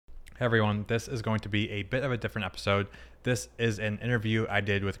Hey everyone, this is going to be a bit of a different episode. This is an interview I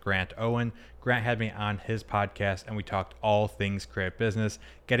did with Grant Owen. Grant had me on his podcast and we talked all things creative business,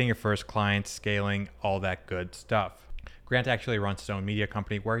 getting your first clients, scaling, all that good stuff. Grant actually runs his own media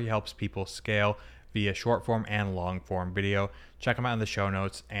company where he helps people scale via short form and long form video. Check him out in the show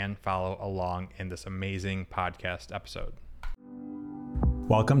notes and follow along in this amazing podcast episode.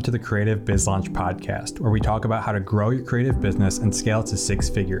 Welcome to the Creative Biz Launch Podcast, where we talk about how to grow your creative business and scale it to six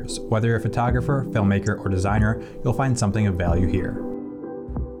figures. Whether you're a photographer, filmmaker, or designer, you'll find something of value here.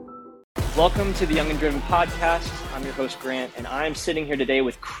 Welcome to the Young and Driven Podcast. I'm your host, Grant, and I'm sitting here today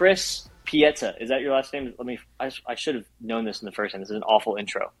with Chris Pieta. Is that your last name? I should have known this in the first name. This is an awful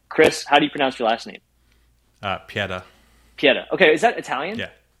intro. Chris, how do you pronounce your last name? Pieta. Pieta. Okay, is that Italian?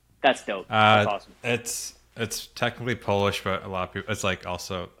 Yeah. That's dope. That's awesome. It's technically Polish, but a lot of people, it's like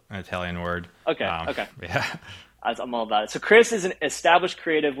also an Italian word. Okay. Yeah. I'm all about it. So Chris is an established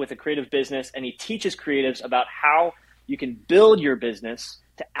creative with a creative business, and he teaches creatives about how you can build your business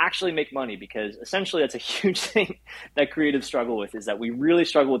to actually make money, because essentially that's a huge thing that creatives struggle with, is that we really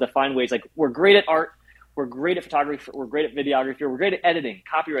struggle to find ways. Like, we're great at art, we're great at photography, we're great at videography, we're great at editing,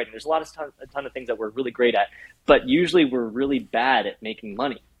 copywriting. There's a ton of things that we're really great at, but usually we're really bad at making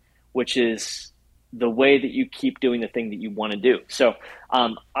money, which is the way that you keep doing the thing that you want to do. So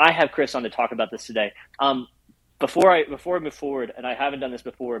I have Chris on to talk about this today. Before I move forward, and I haven't done this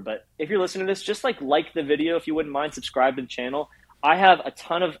before, but if you're listening to this, just like the video, if you wouldn't mind, subscribe to the channel. I have a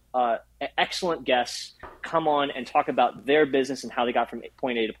ton of excellent guests come on and talk about their business and how they got from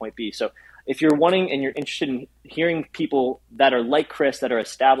point A to point B. So if you're wanting and you're interested in hearing people that are like Chris, that are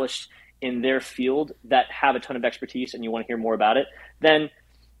established in their field, that have a ton of expertise, and you want to hear more about it, then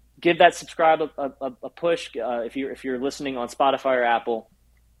give that subscribe a push. If you're listening on Spotify or Apple,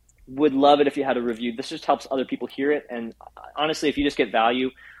 would love it if you had a review. This just helps other people hear it. And honestly, if you just get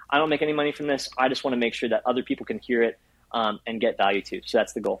value, I don't make any money from this. I just want to make sure that other people can hear it and get value too. So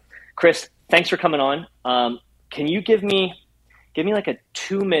that's the goal. Chris, thanks for coming on. Can you give me like a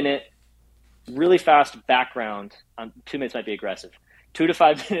 2-minute, really fast background? 2 minutes might be aggressive. 2 to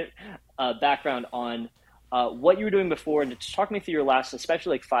 5 minute background on what you were doing before, and just talk me through your last,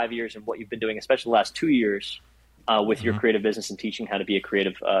 especially like 5 years, and what you've been doing, especially the last 2 years with your creative business and teaching how to be a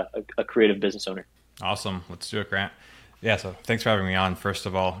creative business owner. Awesome. Let's do it, Grant. Yeah. So thanks for having me on. First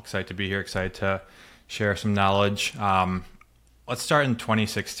of all, excited to be here. Excited to share some knowledge. Let's start in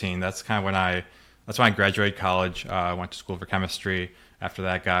 2016. That's when I graduated college. I went to school for chemistry. After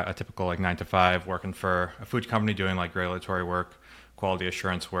that, got a typical 9-to-5 working for a food company, doing regulatory work, quality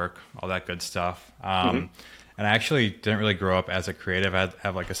assurance work, all that good stuff. And I actually didn't really grow up as a creative. I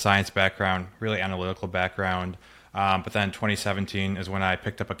have a science background, really analytical background. But then 2017 is when I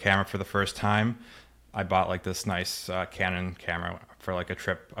picked up a camera for the first time. I bought this nice Canon camera for a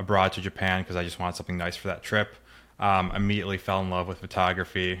trip abroad to Japan, because I just wanted something nice for that trip. Immediately fell in love with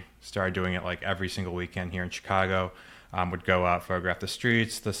photography, started doing it every single weekend here in Chicago. Would go out, photograph the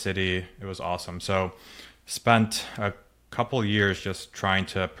streets, the city. It was awesome. So spent a couple years just trying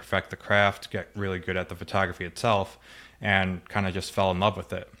to perfect the craft, get really good at the photography itself, and kind of just fell in love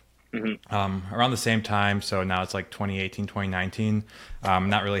with it. Around the same time, so now it's 2018, 2019. I'm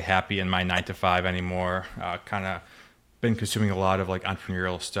not really happy in my 9-to-5 anymore. Kind of been consuming a lot of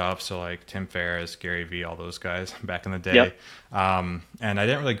entrepreneurial stuff, so Tim Ferriss, Gary Vee, all those guys back in the day. Yep. And I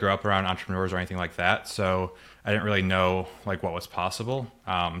didn't really grow up around entrepreneurs or anything like that, so I didn't really know what was possible.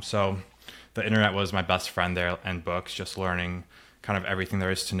 So the internet was my best friend there, and books, just learning kind of everything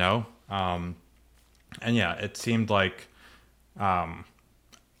there is to know. And yeah, it seemed like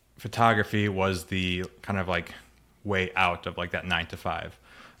photography was the kind of way out of that 9-to-5.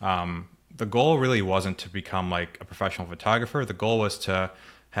 The goal really wasn't to become a professional photographer. The goal was to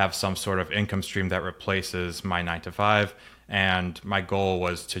have some sort of income stream that replaces my 9-to-5. And my goal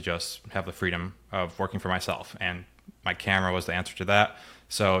was to just have the freedom of working for myself. And my camera was the answer to that.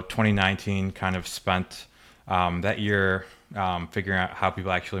 So 2019 kind of spent that year figuring out how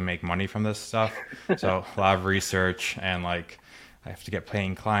people actually make money from this stuff. So a lot of research, and I have to get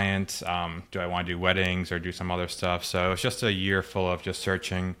paying clients. Do I want to do weddings or do some other stuff? So it's just a year full of just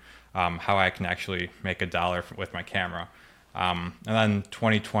searching how I can actually make $1 with my camera. And then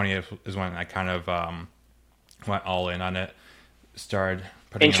 2020 is when I kind of went all in on it. Started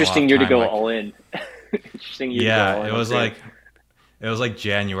putting Interesting year to go all in. Interesting year. Yeah, to go all in. It was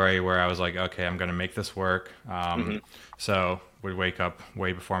January where I was okay, I'm going to make this work. So would wake up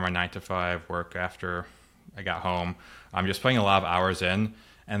way before my 9-to-5, work after I got home. I'm just putting a lot of hours in.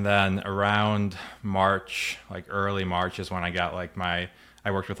 And then around March, early March, is when I got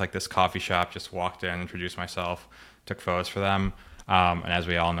I worked with this coffee shop, just walked in, introduced myself, took photos for them. And as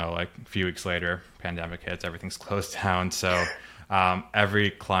we all know, like a few weeks later, pandemic hits, everything's closed down. So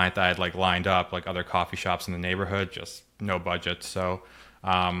every client that I had like lined up, like other coffee shops in the neighborhood, just no budget. So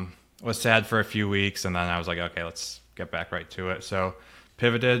was sad for a few weeks, and then I was like, okay, let's get back right to it. So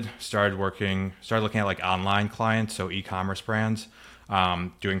pivoted, started looking at like online clients, so e-commerce brands,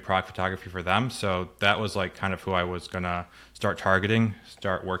 doing product photography for them. So that was like kind of who I was gonna start targeting,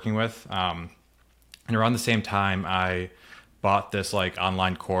 start working with. And around the same time, I bought this like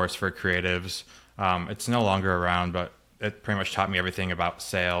online course for creatives. It's no longer around, but it pretty much taught me everything about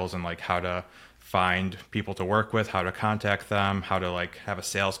sales and like how to find people to work with, how to contact them, how to like have a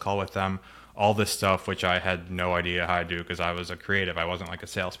sales call with them, all this stuff, which I had no idea how to do because I was a creative. I wasn't like a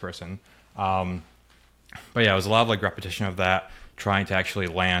salesperson. But yeah, it was a lot of like repetition of that, trying to actually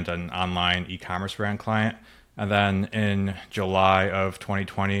land an online e-commerce brand client. And then in July of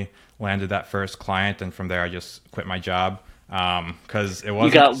 2020, landed that first client. And from there, I just quit my job because it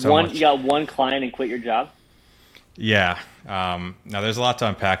wasn't so much. You got one client and quit your job? Yeah. Now there's a lot to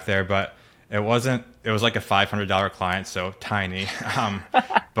unpack there, but it wasn't. It was like a $500 client, so tiny.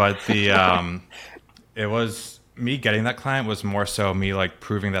 But it was me getting that client was more so me like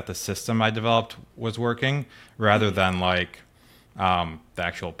proving that the system I developed was working rather than like the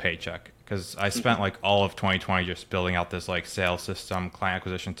actual paycheck. Because I spent like all of 2020 just building out this like sales system, client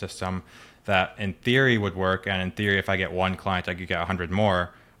acquisition system that in theory would work, and in theory, if I get one client, I could get 100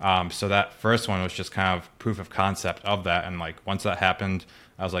 more. So that first one was just kind of proof of concept of that. And like once that happened,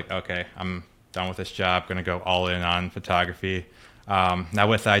 I was like, okay, I'm done with this job, going to go all in on photography. Now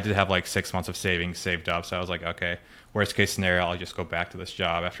with that, I did have like 6 months of savings saved up. So I was like, okay, worst case scenario, I'll just go back to this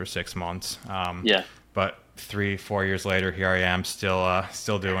job after 6 months. Yeah. But 3-4 years later, here I am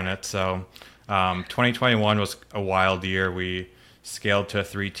still doing it. So 2021 was a wild year. We scaled to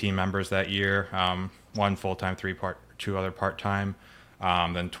 3 team members that year, one full-time, two other part-time.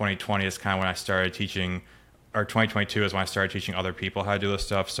 Then 2020 is kind of when I started teaching, or 2022 is when I started teaching other people how to do this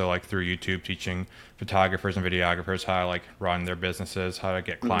stuff. So like through YouTube, teaching photographers and videographers how to like run their businesses, how to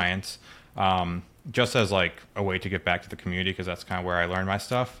get clients, just as like a way to get back to the community, because that's kind of where I learned my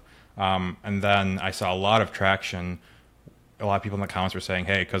stuff. And then I saw a lot of traction. A lot of people in the comments were saying,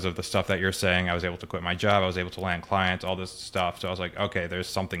 hey, because of the stuff that you're saying, I was able to quit my job. I was able to land clients, all this stuff. So I was like, okay, there's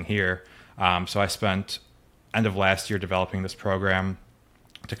something here. So I spent end of last year developing this program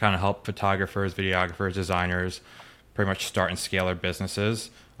to kind of help photographers, videographers, designers pretty much start and scale their businesses.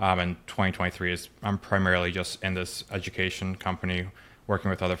 And 2023 I'm primarily just in this education company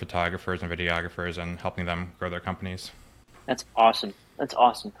working with other photographers and videographers and helping them grow their companies. That's awesome. That's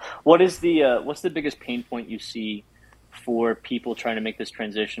awesome. What's the biggest pain point you see for people trying to make this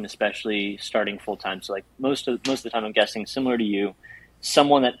transition, especially starting full time? So like most of the time, I'm guessing similar to you,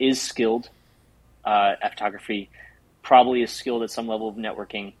 someone that is skilled at photography probably is skilled at some level of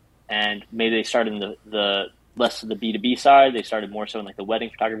networking, and maybe they started in the less of the B2B side. They started more so in like the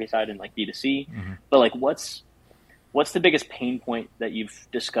wedding photography side and like B2C. Mm-hmm. But like what's the biggest pain point that you've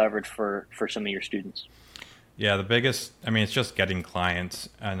discovered for some of your students? Yeah, the biggest, I mean, it's just getting clients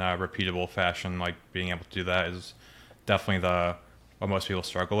in a repeatable fashion. Like being able to do that is definitely what most people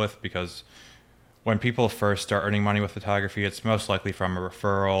struggle with, because when people first start earning money with photography, it's most likely from a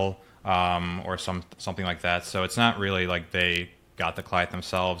referral or something like that. So it's not really like they got the client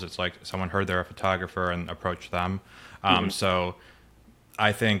themselves. It's like someone heard they're a photographer and approached them. So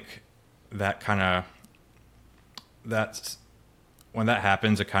I think that's when that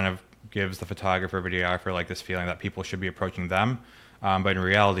happens, it kind of gives the photographer, videographer like this feeling that people should be approaching them. But in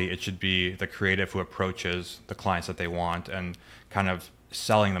reality, it should be the creative who approaches the clients that they want and kind of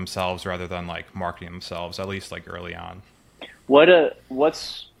selling themselves rather than like marketing themselves, at least like early on.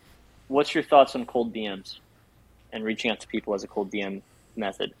 What's your thoughts on cold DMs and reaching out to people as a cold DM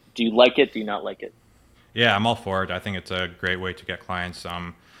method? Do you like it? Do you not like it? Yeah, I'm all for it. I think it's a great way to get clients.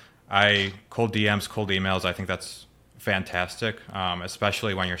 Cold DMs, cold emails, I think that's fantastic,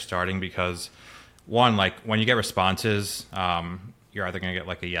 especially when you're starting, because one, like when you get responses, you're either going to get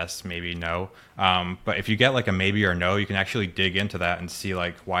like a yes, maybe, no. But if you get like a maybe or no, you can actually dig into that and see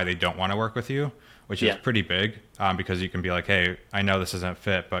like why they don't want to work with you, which is pretty big, because you can be like, hey, I know this isn't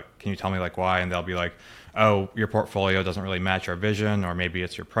fit, but can you tell me like why? And they'll be like, oh, your portfolio doesn't really match our vision, or maybe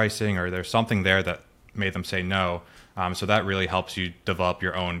it's your pricing, or there's something there that made them say no. So that really helps you develop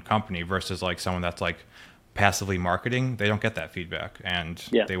your own company versus like someone that's like passively marketing. They don't get that feedback, and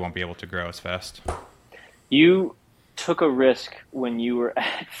they won't be able to grow as fast. You took a risk when you were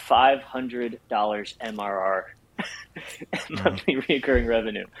at $500 MRR, monthly recurring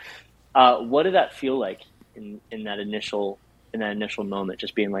revenue. What did that feel like in that initial moment?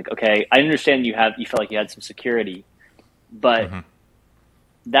 Just being like, okay, I understand you felt like you had some security, but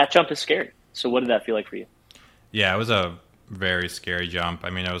That jump is scary. So what did that feel like for you? Yeah, it was a very scary jump. I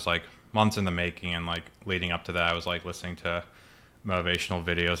mean, it was like months in the making, and like leading up to that, I was like listening to motivational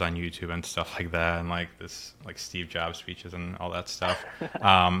videos on YouTube and stuff like that, and like this like Steve Jobs speeches and all that stuff.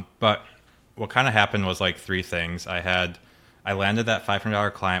 But what kind of happened was like three things. I landed that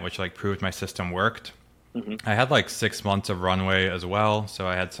 $500 client, which like proved my system worked. Hmm. I had like 6 months of runway as well, so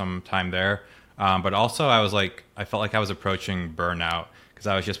I had some time there. But also, I felt like I was approaching burnout because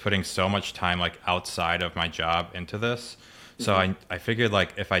I was just putting so much time like outside of my job into this. So Hmm. I figured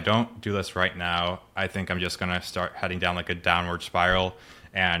like if I don't do this right now, I think I'm just gonna start heading down like a downward spiral,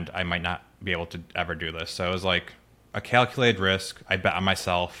 and I might not be able to ever do this. So it was like a calculated risk. I bet on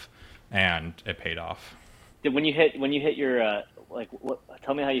myself, and it paid off. Did when you hit your like what?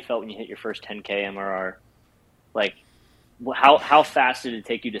 Tell me how you felt when you hit your first 10K MRR. Like how fast did it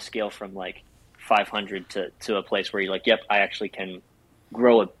take you to scale from like 500 to a place where you're like, yep, I actually can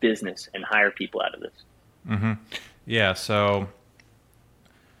grow a business and hire people out of this? Hmm. Yeah. So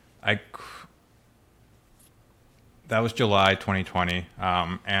I that was July 2020,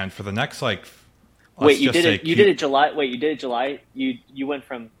 and for the next like Wait, let's you just did say it. You did it July. Wait, you did it July. You went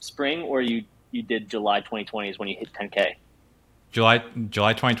from spring, or you did July 2020 is when you hit 10K. July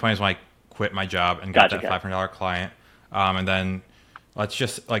 2020 is when I quit my job and got Gotcha, that gotcha. $500 client. And then let's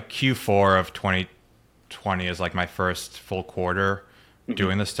just like Q4 of 2020 is like my first full quarter Hmm.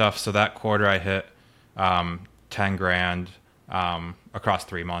 doing this stuff. So that quarter I hit 10 grand across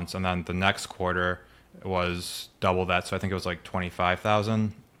 3 months. And then the next quarter was double that. So I think it was like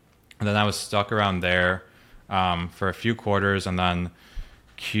 25,000. And then I was stuck around there for a few quarters. And then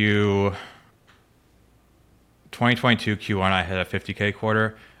Q 2022 Q1, I hit a 50K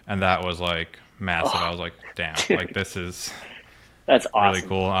quarter, and that was like massive. I Oh, was like, damn, like dude, this is that's really awesome.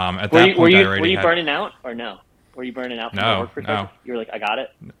 cool. At Were that you were point, I you were already you had burning out or no? Were you burning out from a no, work no, perspective? You were like, I got it.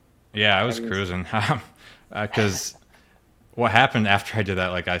 yeah, I was Everything's cruising. Because what happened after I did that,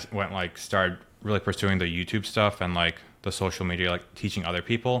 like I went like started really pursuing the YouTube stuff and like the social media, like teaching other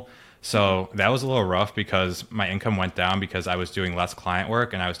people. hmm So that was a little rough because my income went down because I was doing less client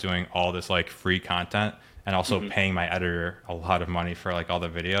work and I was doing all this like free content and also hmm paying my editor a lot of money for like all the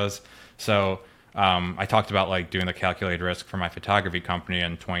videos. So I talked about like doing the calculated risk for my photography company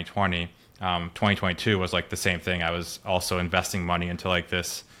in 2020. 2022 was like the same thing. I was also investing money into like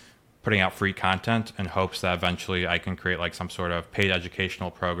this putting out free content in hopes that eventually I can create like some sort of paid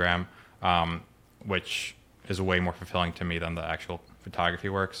educational program, which is way more fulfilling to me than the actual photography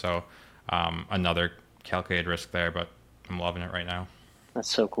work. So another calculated risk there, but I'm loving it right now.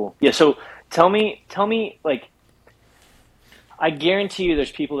 That's so cool. Yeah. So tell me, like, I guarantee you,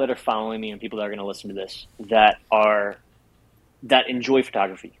 there's people that are following me and people that are going to listen to this that enjoy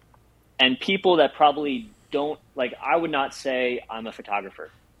photography, and people that probably don't like. I would not say I'm a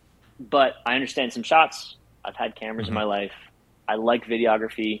photographer, but I understand some shots. I've had cameras in Hmm. my life. I like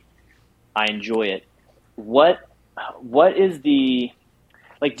videography. I enjoy it. What what is the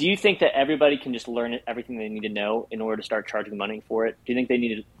like? Do you think that everybody can just learn everything they need to know in order to start charging money for it? Do you think they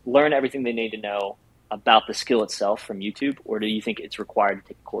need to learn everything they need to know about the skill itself from YouTube, or do you think it's required to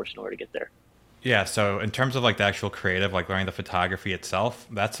take a course in order to get there? Yeah, so in terms of like the actual creative, like learning the photography itself,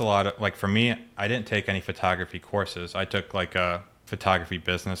 that's a lot of like for me, I didn't take any photography courses. I took like a photography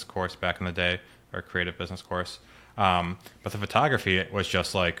business course back in the day or a creative business course. But the photography was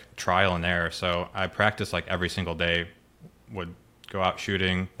just like trial and error. So I practiced like every single day, would go out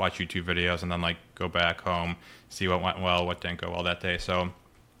shooting, watch YouTube videos, and then like go back home, see what went well, what didn't go well that day. So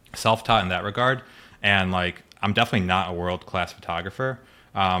self-taught in that regard, and like I'm definitely not a world-class photographer,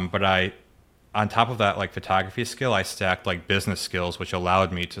 but I on top of that like photography skill, I stacked like business skills, which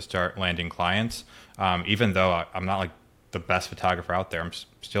allowed me to start landing clients. Even though I'm not like the best photographer out there,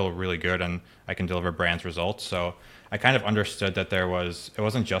 still really good and I can deliver brands results. So I kind of understood that it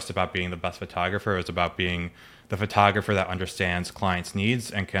wasn't just about being the best photographer, it was about being the photographer that understands clients'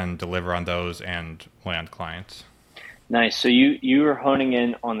 needs and can deliver on those and land clients. Nice. So you were honing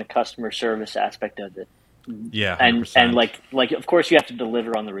in on the customer service aspect of it, Yeah, and 100%. like of course you have to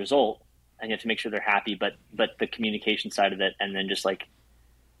deliver on the result, and you have to make sure they're happy, but the communication side of it, and then just like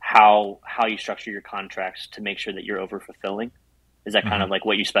how you structure your contracts to make sure that you're over fulfilling. Is that kind Hmm. of like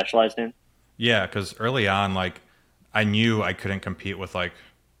what you specialized in? Yeah, because early on, like I knew I couldn't compete with like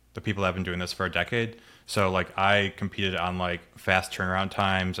the people that have been doing this for a decade. So like I competed on like fast turnaround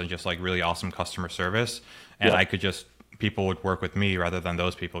times and just like really awesome customer service. And Yep. I could just people would work with me rather than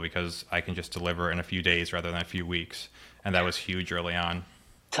those people because I can just deliver in a few days rather than a few weeks. And that was huge early on.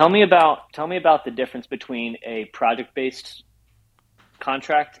 Tell me about the difference between a project based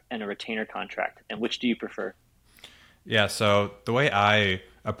contract and a retainer contract, and which do you prefer? Yeah, so the way I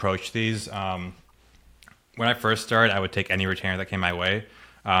approach these. When I first started, I would take any retainer that came my way.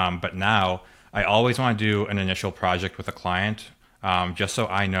 But now I always want to do an initial project with a client, just so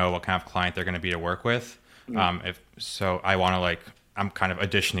I know what kind of client they're going to be to work with. If so, I want to I'm kind of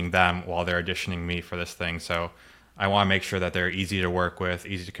auditioning them while they're auditioning me for this thing. So I want to make sure that they're easy to work with,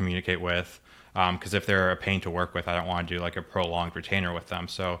 easy to communicate with. Because if they're a pain to work with, I don't want to do like a prolonged retainer with them.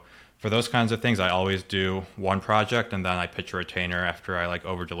 So for those kinds of things, I always do one project and then I pitch a retainer after I like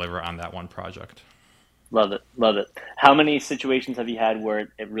over deliver on that one project. Love it. Love it. How many situations have you had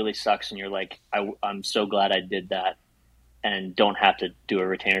where it really sucks and you're like, I'm so glad I did that and don't have to do a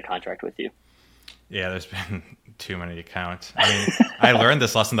retainer contract with you? Yeah, there's been too many accounts. I mean, I learned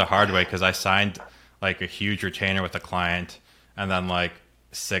this lesson the hard way because I signed like a huge retainer with a client and then like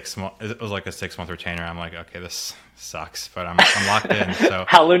 6 months, it was like a 6 month retainer. I'm like, okay, this sucks, but I'm locked in. So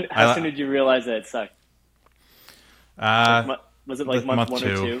how soon did you realize that it sucked? Was it like month one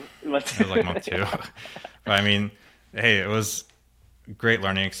or two? It was like month two. But I mean, hey, it was a great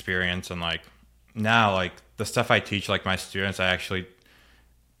learning experience. And like now, like the stuff I teach, like my students,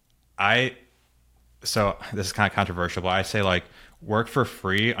 so this is kind of controversial, but I say like work for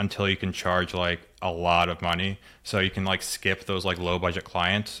free until you can charge like a lot of money. So you can like skip those like low budget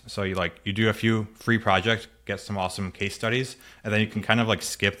clients. So you do a few free projects, get some awesome case studies, and then you can kind of like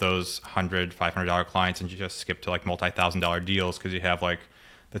skip those $100, $500 clients and you just skip to like multi-$1,000 deals because you have like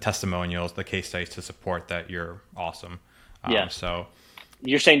the testimonials, the case studies to support that you're awesome. Yeah. So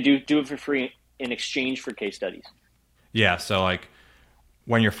you're saying do it for free in exchange for case studies. Yeah. So like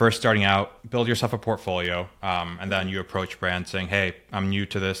when you're first starting out, build yourself a portfolio, and then you approach brands saying, "Hey, I'm new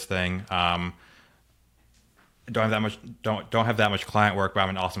to this thing. Don't have that much client work, but I'm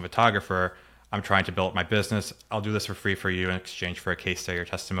an awesome photographer. I'm trying to build my business. I'll do this for free for you in exchange for a case study or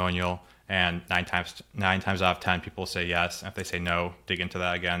testimonial." And nine times out of 10, people say yes. And if they say no, dig into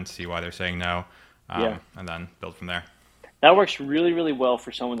that again, see why they're saying no, and then build from there. That works really, really well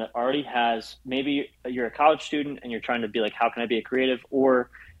for someone that already has, maybe you're a college student and you're trying to be like, how can I be a creative?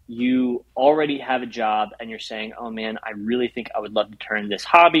 Or you already have a job and you're saying, oh man, I really think I would love to turn this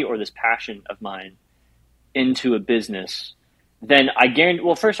hobby or this passion of mine into a business. Then I guarantee,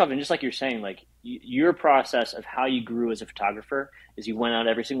 well, first off, and just like you're saying, like your process of how you grew as a photographer is you went out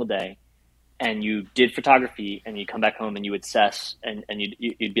every single day and you did photography and you come back home and you assess and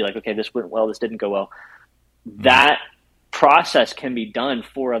you'd be like, okay, this went well, this didn't go well. That process can be done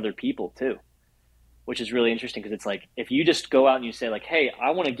for other people too, which is really interesting because it's like if you just go out and you say like, hey,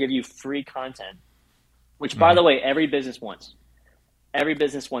 I want to give you free content, which by the way, every business wants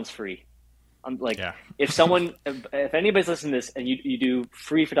free. I'm like, if anybody's listening to this and you do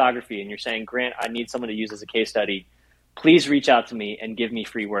free photography and you're saying, Grant, I need someone to use as a case study, please reach out to me and give me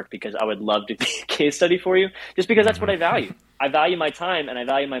free work because I would love to be a case study for you just because that's what I value. I value my time and I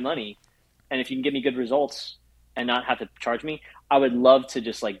value my money. And if you can give me good results and not have to charge me, I would love to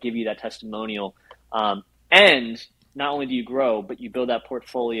just like give you that testimonial. And not only do you grow, but you build that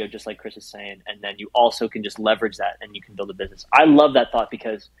portfolio just like Chris is saying. And then you also can just leverage that and you can build a business. I love that thought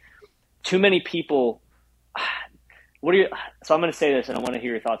because too many people, so I'm going to say this and I want to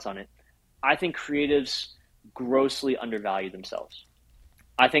hear your thoughts on it. I think creatives grossly undervalue themselves.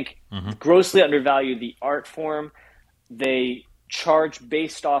 I think grossly undervalue the art form. They charge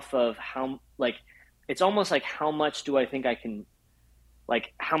based off of how, like, it's almost like how much do I think I can,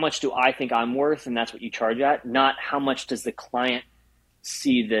 like, how much do I think I'm worth? And that's what you charge at, not how much does the client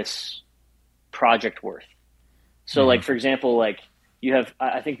see this project worth. So like, for example, like you have,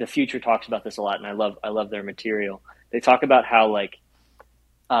 I think the Future talks about this a lot and I love their material. They talk about how like,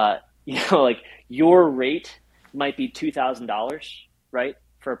 like your rate might be $2,000, right?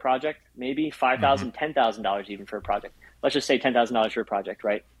 For a project, maybe $5,000, $10,000 even for a project. Let's just say $10,000 for a project,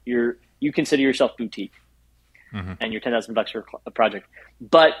 right? You consider yourself boutique and you're $10,000 for a project.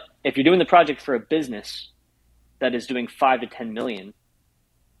 But if you're doing the project for a business that is doing 5 to 10 million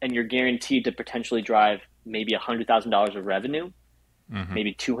and you're guaranteed to potentially drive maybe $100,000 of revenue,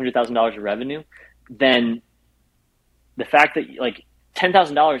 maybe $200,000 of revenue, then the fact that like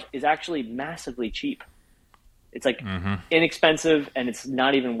 $10,000 is actually massively cheap. It's like inexpensive and it's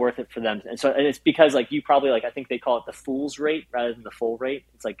not even worth it for them. And so it's because like you probably like, I think they call it the fool's rate rather than the full rate.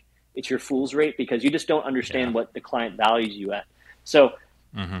 It's like, it's your fool's rate because you just don't understand what the client values you at. So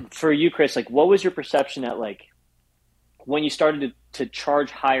for you, Chris, like what was your perception at like when you started to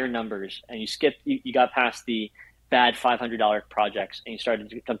charge higher numbers and you got past the bad $500 projects and you started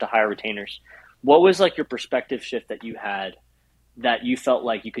to come to higher retainers? What was like your perspective shift that you had that you felt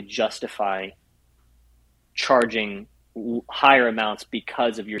like you could justify charging higher amounts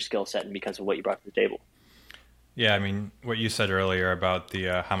because of your skill set and because of what you brought to the table? Yeah, I mean, what you said earlier about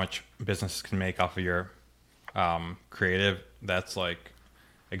the how much business can make off of your creative, that's like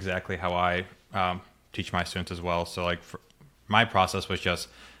exactly how I teach my students as well. So like my process was just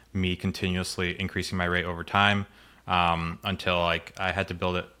me continuously increasing my rate over time until like I had to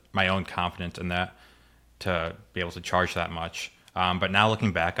build it my own confidence in that to be able to charge that much. But now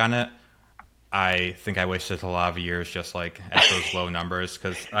looking back on it, I think I wasted a lot of years just like at those low numbers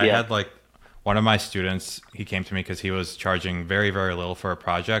because I Yeah. had like one of my students, he came to me because he was charging very, very little for a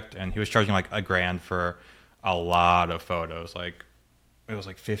project and he was charging like $1,000 for a lot of photos. Like it was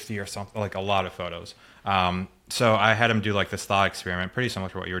like 50 or something, like a lot of photos. So I had him do like this thought experiment, pretty similar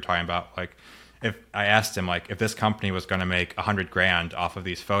to what you were talking about. Like if I asked him like if this company was going to make 100 grand off of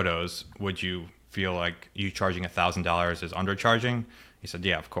these photos, would you feel like you charging $1,000 is undercharging? He said,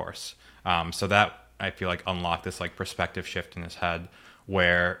 yeah, of course. So that I feel like unlocked this like perspective shift in his head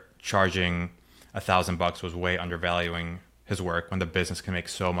where charging $1,000 was way undervaluing his work when the business can make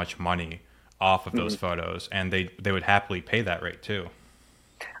so much money off of those Mhm. photos and they would happily pay that rate too.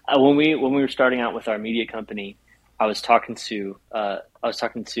 When we were starting out with our media company, I was talking to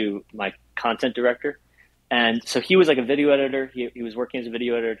my content director, and so he was like a video editor. He was working as a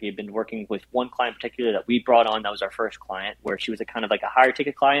video editor. He had been working with one client in particular that we brought on. That was our first client, where she was a kind of like a higher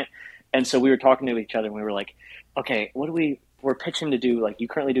ticket client. And so we were talking to each other, and we were like, okay, what do we're pitching to do? Like, you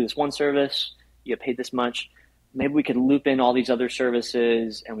currently do this one service, you get paid this much. Maybe we could loop in all these other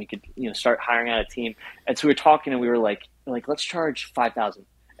services, and we could start hiring out a team. And so we were talking, and we were like let's charge 5,000.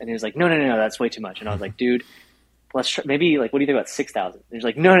 And he was like, no, no, no, no, that's way too much. And I was like, dude, maybe like, what do you think about 6,000? He's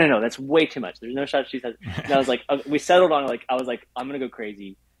like, no, no, no, that's way too much. There's no shot she says. And I was like, we settled on like, I was like, I'm gonna go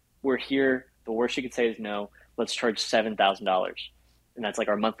crazy. We're here. The worst she could say is no. Let's charge $7,000, and that's like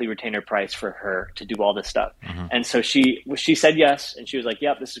our monthly retainer price for her to do all this stuff. Hmm. And so she said yes, and she was like,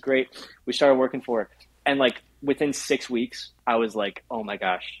 yep, this is great. We started working for her, and like within 6 weeks, I was like, oh my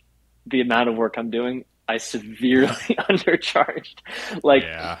gosh, the amount of work I'm doing. I severely undercharged. Like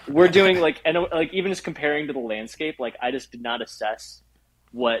Yeah. we're doing like, and like even just comparing to the landscape, like I just did not assess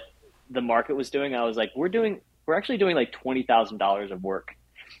what the market was doing. I was like, we're actually doing like $20,000 of work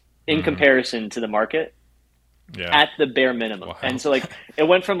in Hmm. comparison to the market Yeah. at the bare minimum. Wow. And so like it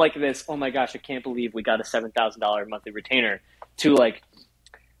went from like this, oh my gosh, I can't believe we got a $7,000 monthly retainer to like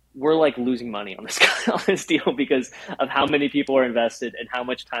we're like losing money on this on this deal because of how many people are invested and how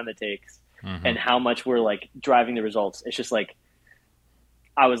much time it takes Hmm. and how much we're like driving the results. It's just like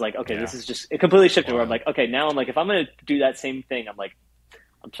I was like, okay, Yeah. this is just it completely It's shifted where I'm wild. like, okay, now I'm like, if I'm gonna do that same thing, I'm like,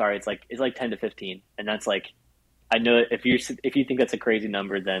 I'm sorry, it's like 10 to 15, and that's like, I know if you think that's a crazy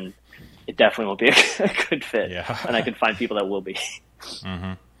number, then it definitely won't be a good fit, and I Yeah. can find people that will be.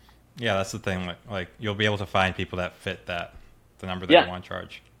 Hmm. Yeah, that's the thing. Like you'll be able to find people that fit the number that you Yeah, want to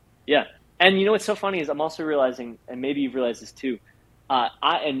charge. yeah. And you know what's so funny is I'm also realizing, and maybe you've realized this too.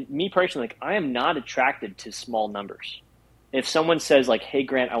 And me personally, like I am not attracted to small numbers. If someone says like, "Hey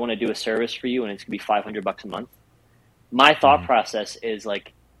Grant, I want to do a service for you, and it's gonna be $500 a month," my thought Hmm. process is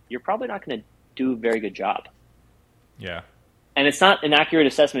like, you're probably not gonna do a very good job. Yeah. And it's not an accurate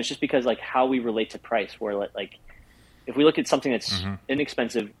assessment. It's just because like how we relate to price. Where like if we look at something that's Hmm.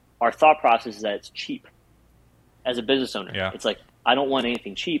 inexpensive, our thought process is that it's cheap. As a business owner, Yeah. it's like I don't want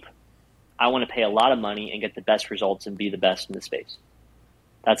anything cheap. I want to pay a lot of money and get the best results and be the best in the space.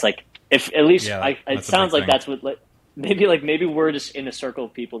 That's like if at least Yeah. it That's a big sounds like thing. that's what maybe we're just in a circle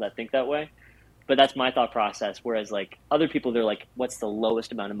of people that think that way. But that's my thought process. Whereas like other people, they're like, "What's the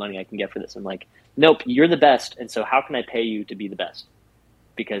lowest amount of money I can get for this?" I'm like, "Nope, you're the best, and so how can I pay you to be the best?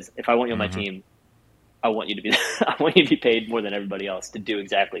 Because if I want you on my Hmm. team, I want you to be I want you to be paid more than everybody else to do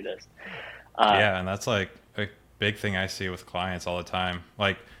exactly this." Uh, Yeah, and that's like a big thing I see with clients all the time.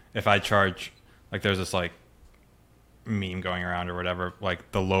 Like if I charge, like there's this like meme going around or whatever,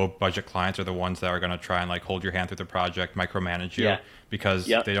 like the low budget clients are the ones that are going to try and like hold your hand through the project, micromanage you yeah, because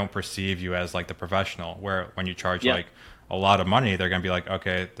yep, they don't perceive you as like the professional. Where when you charge yep. like a lot of money, they're going to be like,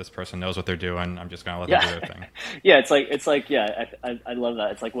 okay, this person knows what they're doing. I'm just going to let them Yeah, do their thing. yeah. It's like yeah. I love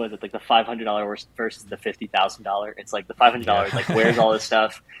that. It's like what is it like the $500 versus the $50,000? It's like the $500 like Yeah. where's all this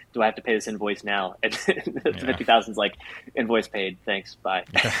stuff? Do I have to pay this invoice now? And the Yeah. 50,000 is like invoice paid. Thanks. Bye.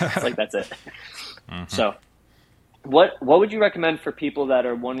 It's like that's it. Hmm. So what would you recommend for people that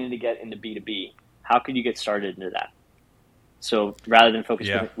are wanting to get into B2B? How could you get started into that? So rather than focus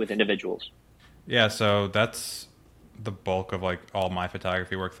Yeah. with individuals. Yeah. So that's the bulk of like all my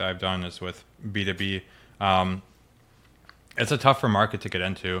photography work that I've done is with B2B. Um, it's a tougher market to get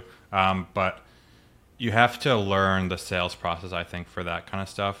into, but you have to learn the sales process, I think, for that kind of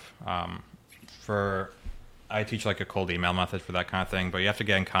stuff. For I teach like a cold email method for that kind of thing, but you have to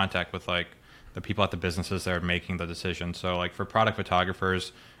get in contact with like the people at the businesses that are making the decision. So like for product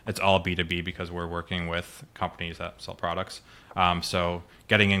photographers, it's all B2B because we're working with companies that sell products. So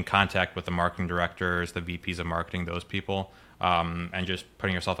getting in contact with the marketing directors, the VPs of marketing, those people, and just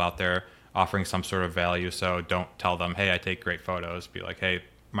putting yourself out there, offering some sort of value. So don't tell them, hey, I take great photos. Be like, hey,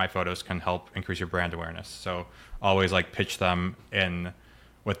 my photos can help increase your brand awareness. So always like pitch them in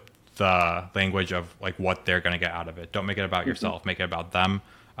with the language of like what they're going to get out of it. Don't make it about yourself, make it about them.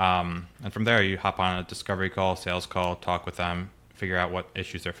 And from there, you hop on a discovery call, sales call, talk with them, figure out what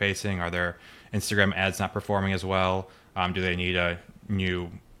issues they're facing. Are their Instagram ads not performing as well? Do they need a new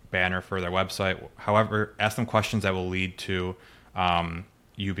banner for their website? However, ask them questions that will lead to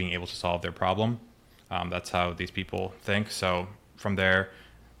you being able to solve their problem. That's how these people think. So from there,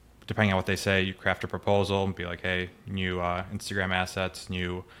 depending on what they say, you craft a proposal and be like, hey, new Instagram assets,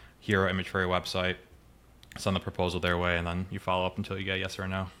 new hero image for your website. Send the proposal their way, and then you follow up until you get a yes or a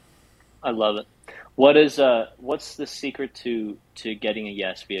no. I love it. What's the secret to getting a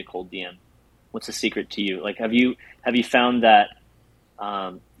yes via cold DM? What's the secret to you? Like, have you found that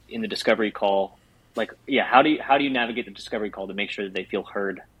in the discovery call? Like, yeah, how do you navigate the discovery call to make sure that they feel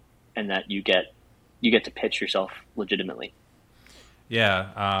heard and that you get to pitch yourself legitimately?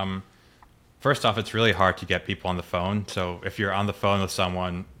 Yeah. First off, it's really hard to get people on the phone. So if you're on the phone with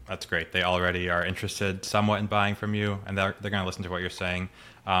someone, that's great. They already are interested somewhat in buying from you, and they're going to listen to what you're saying.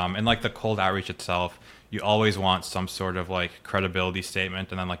 And like the cold outreach itself, you always want some sort of like credibility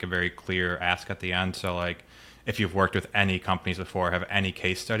statement and then like a very clear ask at the end. So like if you've worked with any companies before, have any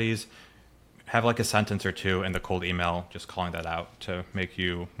case studies, have like a sentence or two in the cold email, just calling that out to make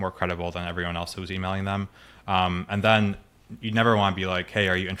you more credible than everyone else who's emailing them. And then you never want to be like, hey,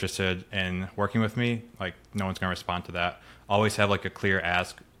 are you interested in working with me? Like no one's going to respond to that. Always have like a clear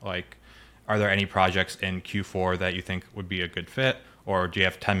ask, like, are there any projects in Q4 that you think would be a good fit? Or do you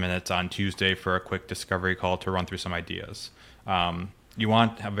have 10 minutes on Tuesday for a quick discovery call to run through some ideas? You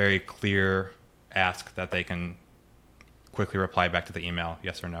want a very clear ask that they can quickly reply back to the email,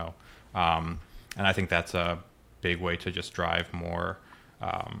 yes or no. And I think that's a big way to just drive more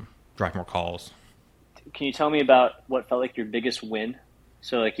calls. Can you tell me about what felt like your biggest win?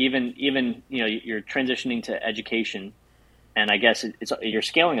 So like even you're transitioning to education, and I guess you're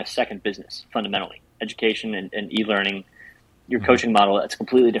scaling a second business fundamentally, education and e-learning. Your coaching model, that's a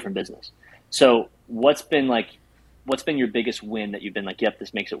completely different business. So what's been your biggest win that you've been like, yep,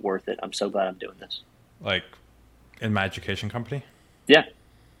 this makes it worth it. I'm so glad I'm doing this. Like in my education company? Yeah.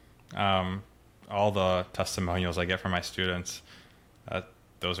 All the testimonials I get from my students,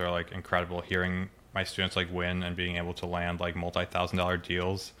 those are like incredible. Hearing my students like win and being able to land like multi-$1,000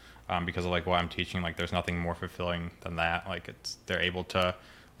 deals because of like what I'm teaching, like there's nothing more fulfilling than that. Like they're able to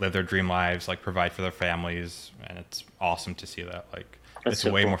live their dream lives, like provide for their families, and it's awesome to see that. Like That's it's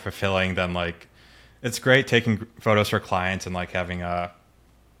so way cool. more fulfilling than like, it's great taking photos for clients and like having a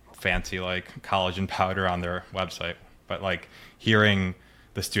fancy like collagen powder on their website, but like hearing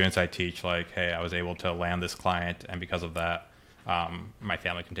the students I teach like, hey, I was able to land this client, and because of that my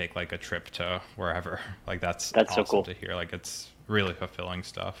family can take like a trip to wherever. Like that's awesome so cool to hear. Like it's really fulfilling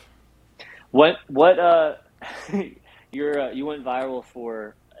stuff. What you went viral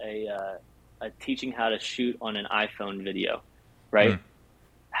for a teaching how to shoot on an iPhone video, right?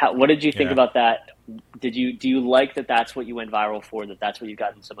 What did you think Yeah. about that? Do you like that that's what you went viral for, that's what you've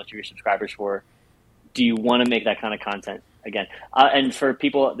gotten so much of your subscribers for? Do you want to make that kind of content again? And for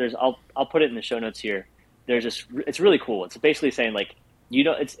people, I'll put it in the show notes here. There's this, it's really cool. It's basically saying like,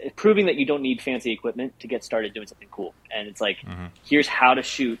 it's proving that you don't need fancy equipment to get started doing something cool. And it's like, here's how to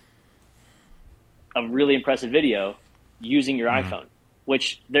shoot a really impressive video using your iPhone,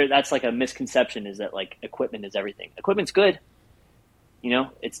 which that's like a misconception, is that like equipment is everything. Equipment's good.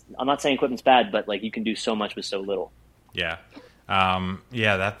 I'm not saying equipment's bad, but like you can do so much with so little. Yeah.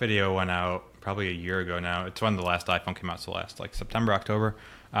 Yeah, that video went out probably a year ago now. It's when the last iPhone came out, so last like September, October.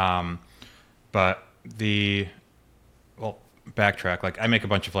 But backtrack. Like I make a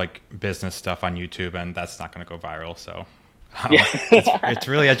bunch of like business stuff on YouTube, and that's not going to go viral. So it's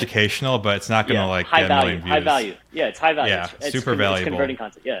really educational, but it's not going to like high get value, a million views. high value. Yeah, it's high value. Yeah, It's super valuable. It's converting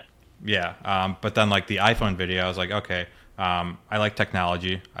content. Yeah. Yeah. But then like the iPhone video, I was like, okay, I like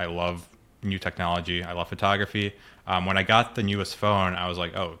technology. I love new technology. I love photography. When I got the newest phone, I was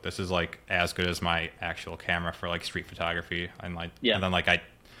like, oh, this is like as good as my actual camera for like street photography. And like, and then like I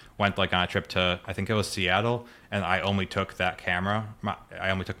went like on a trip to, I think it was Seattle, and I only took that camera. I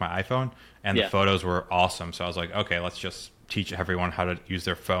only took my iPhone, and the photos were awesome. So I was like, okay, let's just teach everyone how to use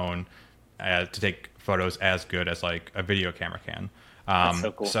their phone to take photos as good as like a video camera can. That's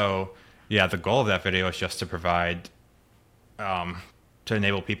so cool. So yeah, the goal of that video is just to provide to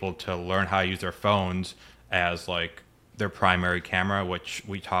enable people to learn how to use their phones as like their primary camera, which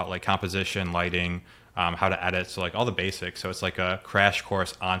we taught like composition, lighting, how to edit, so like all the basics. So it's like a crash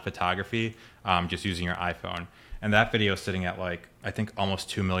course on photography, just using your iPhone. And that video is sitting at like I think almost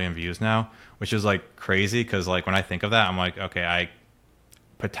 2 million views now, which is like crazy because like when I think of that, I'm like, okay,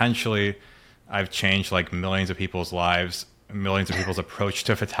 I've changed like millions of people's lives, millions of people's approach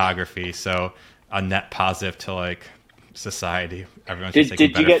to photography. So a net positive to like society. Everyone's just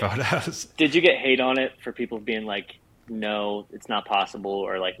taking better photos. Did you get hate on it for people being like, no, it's not possible,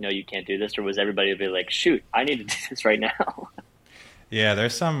 or like, no, you can't do this, or was everybody be like, shoot, I need to do this right now? Yeah,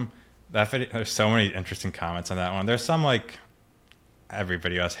 there's so many interesting comments on that one. There's some like every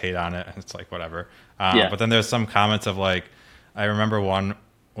video has hate on it, and it's like whatever. But then there's some comments of like, I remember one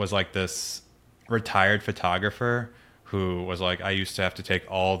was like this retired photographer who was like, I used to have to take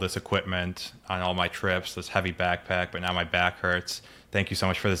all this equipment on all my trips, this heavy backpack, but now my back hurts. Thank you so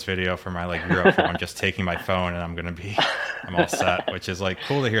much for this video for my like Europe trip. I'm just taking my phone and I'm all set, which is like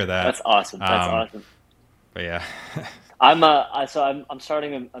cool to hear that. That's awesome. That's awesome. But yeah. I'm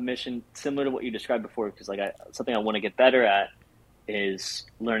starting a mission similar to what you described before, because like something I want to get better at is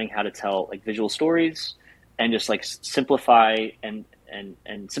learning how to tell like visual stories and just like simplify and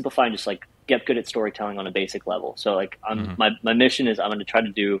just like get good at storytelling on a basic level. So like my mission is I'm going to try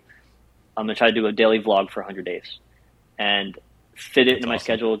to do a daily vlog for 100 days and fit it into my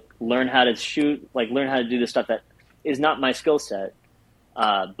schedule, learn how to shoot, like learn how to do the stuff that is not my skill set.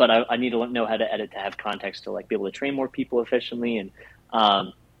 But I need to know how to edit to have context to like be able to train more people efficiently.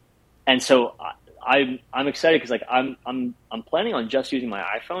 And so I'm excited because like I'm planning on just using my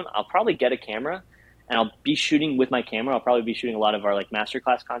iPhone. I'll probably get a camera and I'll be shooting with my camera. I'll probably be shooting a lot of our like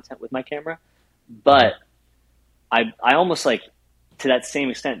masterclass content with my camera, but I almost like to that same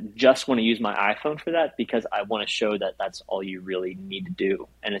extent just want to use my iPhone for that, because I want to show that that's all you really need to do.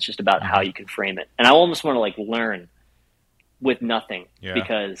 And it's just about how you can frame it. And I almost want to like learn with nothing,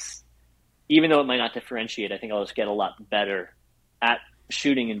 because even though it might not differentiate, I think I'll just get a lot better at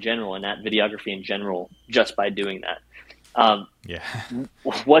shooting in general and at videography in general just by doing that.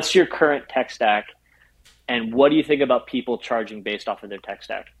 What's your current tech stack, and what do you think about people charging based off of their tech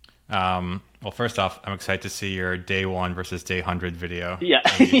stack? Well, first off, I'm excited to see your day 1 versus day 100 video. Yeah,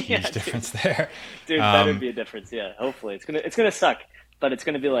 huge difference there. Dude, better be a difference. Yeah, hopefully it's gonna suck, but it's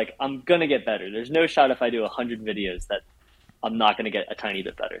gonna be like I'm gonna get better. There's no shot if I do 100 videos that I'm not going to get a tiny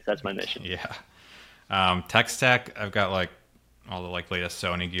bit better. That's my mission. Yeah. Tech stack, I've got like all the like latest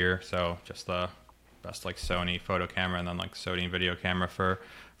Sony gear. So just the best like Sony photo camera, and then like Sony video camera for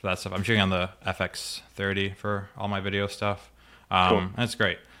that stuff. I'm shooting on the FX30 for all my video stuff. Cool. And it's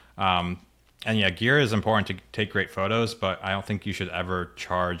great. And yeah, gear is important to take great photos, but I don't think you should ever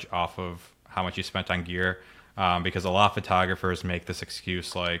charge off of how much you spent on gear. Because a lot of photographers make this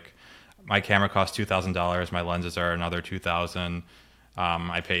excuse like, my camera costs $2,000. My lenses are another $2,000.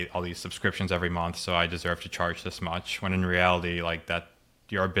 I pay all these subscriptions every month, so I deserve to charge this much. When in reality, like that,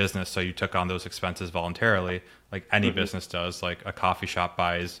 you're a business, so you took on those expenses voluntarily, like any business does. Like a coffee shop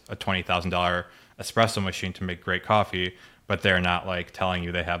buys a $20,000 espresso machine to make great coffee, but they're not like telling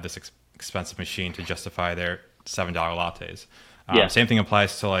you they have this expensive machine to justify their $7 lattes. Same thing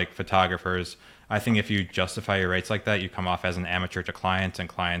applies to like photographers. I think if you justify your rates like that, you come off as an amateur to clients, and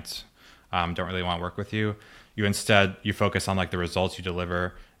clients don't really want to work with you. You focus on like the results you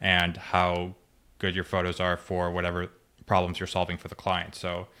deliver and how good your photos are for whatever problems you're solving for the client.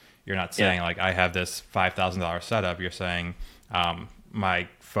 So you're not saying like, I have this $5,000 setup. You're saying my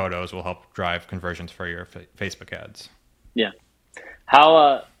photos will help drive conversions for your Facebook ads. Yeah.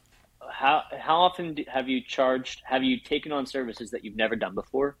 How often have you taken on services that you've never done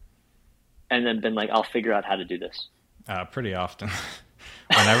before and then been like, I'll figure out how to do this? Pretty often.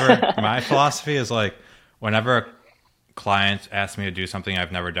 Whenever my philosophy is like, whenever a client asks me to do something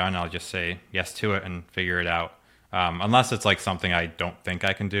I've never done, I'll just say yes to it and figure it out. Unless it's like something I don't think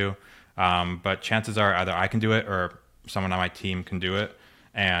I can do. But chances are either I can do it or someone on my team can do it.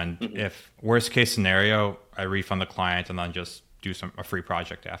 And if worst case scenario, I refund the client and then just do a free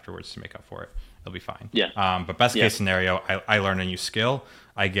project afterwards to make up for it. It'll be fine. But best case scenario, I learn a new skill.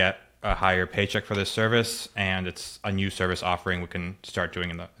 I get a higher paycheck for this service, and it's a new service offering we can start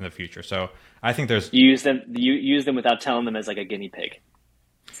doing in the future. So I think there's you use them without telling them as like a guinea pig.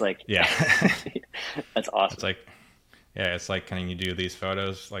 It's like that's awesome. It's like, can you do these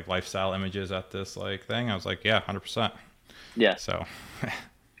photos, like lifestyle images at this like thing? I was like, 100%. Yeah. So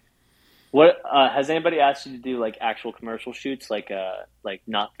what has anybody asked you to do like actual commercial shoots, like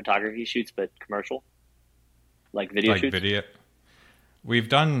not photography shoots but commercial, like video shoots? Video. We've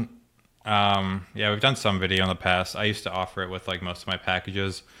done Yeah, we've done some video in the past. I used to offer it with like most of my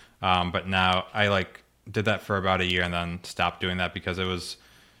packages, but now I like did that for about a year and then stopped doing that because it was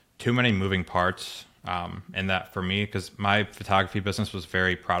too many moving parts in that for me because my photography business was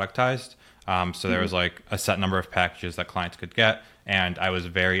very productized. So there was like a set number of packages that clients could get, and I was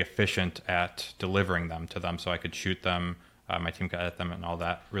very efficient at delivering them to them, so I could shoot them. My team could edit them and all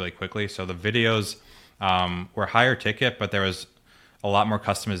that really quickly. So the videos were higher ticket, but there was a lot more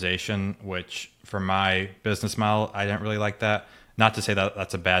customization, which for my business model, I didn't really like that. Not to say that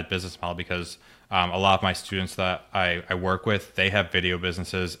that's a bad business model because a lot of my students that I work with, they have video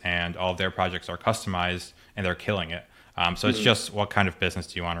businesses and all of their projects are customized and they're killing it. So it's just what kind of business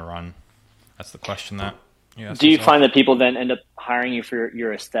do you want to run? That's the question that you ask Do you yourself. find that people then end up hiring you for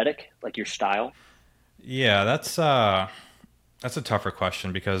your aesthetic, like your style? Yeah, that's a tougher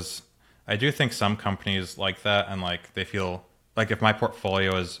question because I do think some companies like that and like they feel like if my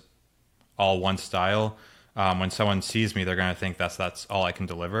portfolio is all one style, when someone sees me, they're going to think that's all I can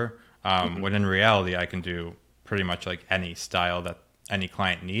deliver. When in reality, I can do pretty much like any style that any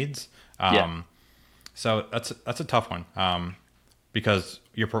client needs. Yeah. So that's a tough one because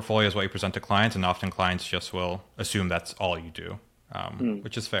your portfolio is what you present to clients, and often clients just will assume that's all you do,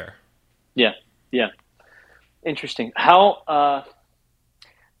 which is fair. Yeah. Yeah. Interesting. How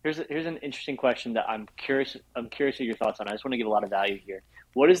here's an interesting question that I'm curious of your thoughts on. I just want to get a lot of value here.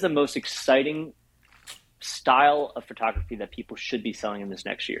 What is the most exciting style of photography that people should be selling in this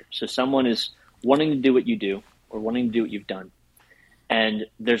next year? So someone is wanting to do what you do or wanting to do what you've done. And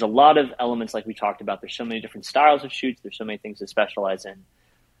there's a lot of elements like we talked about. There's so many different styles of shoots. There's so many things to specialize in.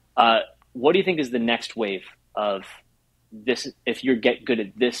 What do you think is the next wave of this? If you get good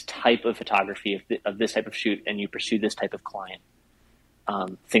at this type of photography, of this type of shoot, and you pursue this type of client,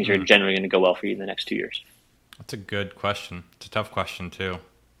 things are Mm, generally going to go well for you in the next 2 years. that's a good question. It's a tough question too.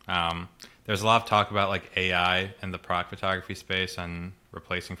 There's a lot of talk about like AI in the product photography space and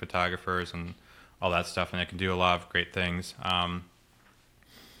replacing photographers and all that stuff, and it can do a lot of great things.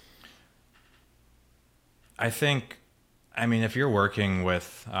 I think, I mean, if you're working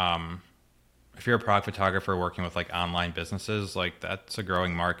with, if you're a product photographer working with like online businesses, like that's a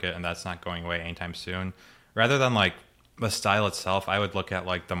growing market and that's not going away anytime soon. Rather than like the style itself, I would look at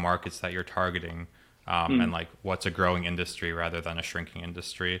like the markets that you're targeting and Mm, like what's a growing industry rather than a shrinking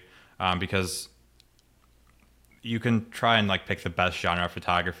industry. Because you can try and like pick the best genre of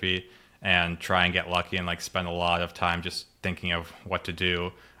photography and try and get lucky and like spend a lot of time just thinking of what to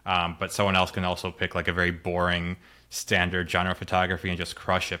do. But someone else can also pick like a very boring standard genre of photography and just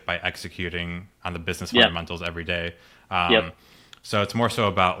crush it by executing on the business yeah. fundamentals every day. Yep. Um, so it's more so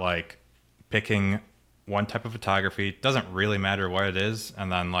about like picking one type of photography. It doesn't really matter what it is,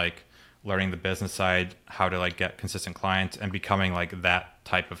 and then like learning the business side, how to like get consistent clients, and becoming like that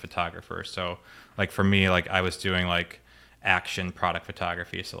type of photographer. So like for me, like I was doing like action product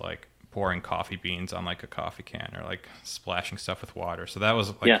photography, so like pouring coffee beans on like a coffee can or like splashing stuff with water. So that was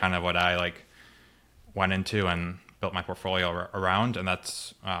like Yeah. kind of what I like went into and built my portfolio around, and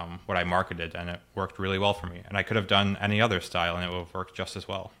that's what I marketed, and it worked really well for me. And I could have done any other style, and it would have worked just as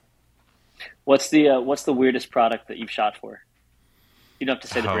well. What's the weirdest product that you've shot for? You don't have to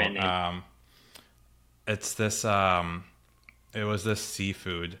say the Oh, brand name. it's this. It was this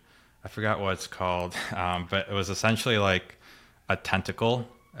seafood. I forgot what it's called, but it was essentially like a tentacle.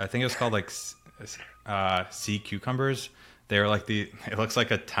 I think it was called like sea cucumbers. They were like the. It looks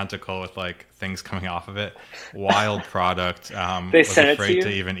like a tentacle with like things coming off of it. Wild product. They Was sent it to afraid to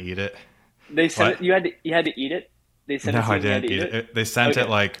you. even eat it. They sent it. What? You had to eat it. They sent No, it to I you and you had didn't to eat eat it. it. They sent it Okay.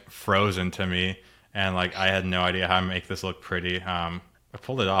 like frozen to me, and like I had no idea how to make this look pretty. I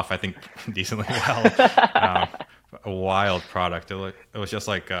pulled it off, I think, decently well. Um, a wild product. It was just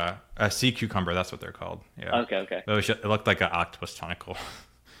like a sea cucumber. That's what they're called. Yeah, Okay. Okay. it looked like an octopus tentacle.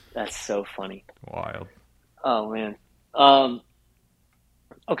 That's so funny. Wild. Oh man. Um.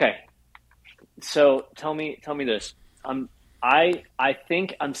 Okay. So tell me this. I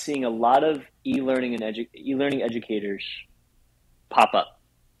think I'm seeing a lot of e-learning educators pop up,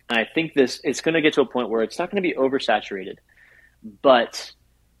 and I think this it's going to get to a point where it's not going to be oversaturated, but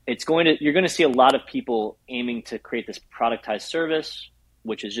you're going to see a lot of people aiming to create this productized service,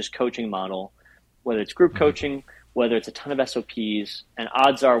 which is just coaching model, whether it's group Hmm. coaching, whether it's a ton of SOPs, and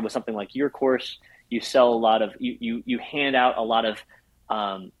odds are with something like your course, you sell a lot of you hand out a lot of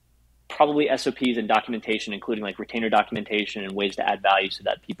um, probably SOPs and documentation, including like retainer documentation and ways to add value so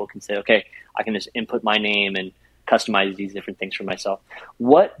that people can say, okay, I can just input my name and customize these different things for myself.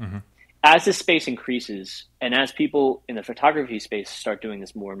 What Hmm. As this space increases and as people in the photography space start doing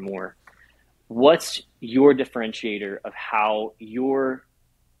this more and more, what's your differentiator of how your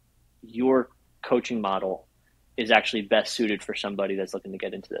your coaching model is actually best suited for somebody that's looking to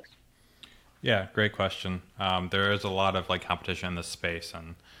get into this? Yeah, great question. There is a lot of like competition in this space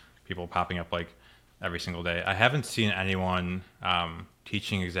and people popping up like every single day. I haven't seen anyone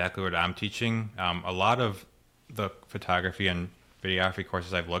teaching exactly what I'm teaching. A lot of the photography and videography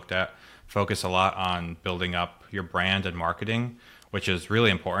courses I've looked at focus a lot on building up your brand and marketing, which is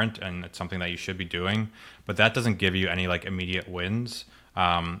really important and it's something that you should be doing. But that doesn't give you any like immediate wins.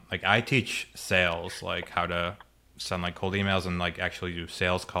 Like I teach sales, like how to send like cold emails and like actually do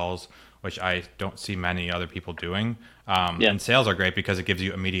sales calls, which I don't see many other people doing. Yeah. And sales are great because it gives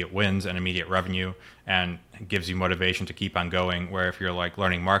you immediate wins and immediate revenue and gives you motivation to keep on going. Where if you're like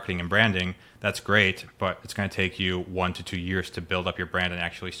learning marketing and branding, that's great, but it's going to take you 1 to 2 years to build up your brand and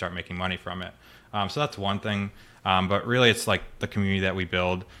actually start making money from it. So that's one thing. But really it's like the community that we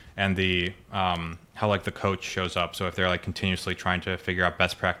build and the how like the coach shows up. So if they're like continuously trying to figure out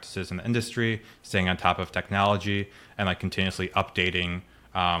best practices in the industry, staying on top of technology and like continuously updating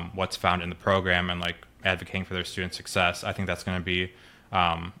what's found in the program and like advocating for their student success, I think that's going to be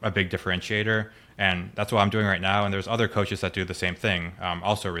a big differentiator. And that's what I'm doing right now. And there's other coaches that do the same thing,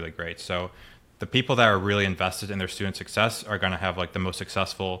 also really great. So the people that are really invested in their student success are going to have like the most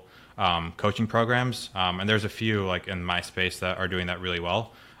successful coaching programs. And there's a few like in my space that are doing that really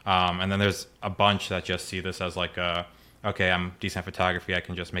well. And then there's a bunch that just see this as like okay, I'm decent at photography. I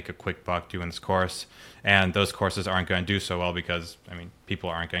can just make a quick buck doing this course. And those courses aren't going to do so well because, I mean, people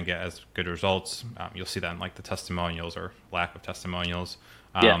aren't going to get as good results. You'll see that in like the testimonials or lack of testimonials.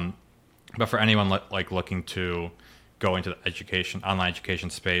 Yeah. But for anyone like looking to go into the online education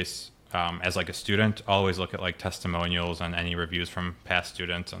space as like a student, always look at like testimonials and any reviews from past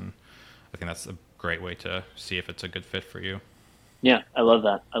students. And I think that's a great way to see if it's a good fit for you. Yeah. I love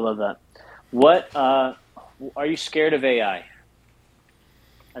that. I love that. What, are you scared of AI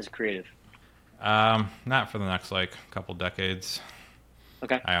as a creative? Not for the next like couple decades.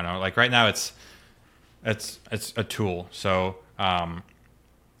 Okay. I don't know. Like right now, it's a tool. So I'm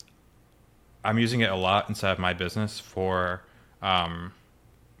using it a lot inside of my business for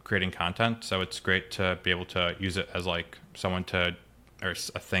creating content. So it's great to be able to use it as like or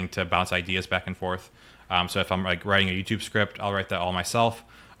a thing to bounce ideas back and forth. So if I'm like writing a YouTube script, I'll write that all myself.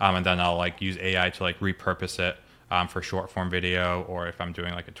 And then I'll like use AI to like repurpose it for short form video, or if I'm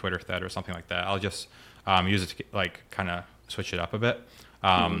doing like a Twitter thread or something like that, I'll just use it to like kind of switch it up a bit.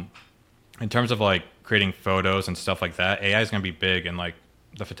 In terms of like creating photos and stuff like that, AI is going to be big in like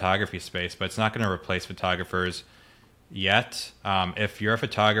the photography space, but it's not going to replace photographers yet. If you're a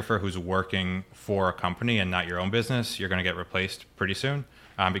photographer who's working for a company and not your own business, you're going to get replaced pretty soon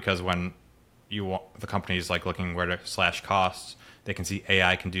because when the company is like looking where to slash costs, they can see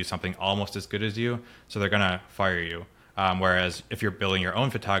AI can do something almost as good as you, so they're going to fire you. Whereas if you're building your own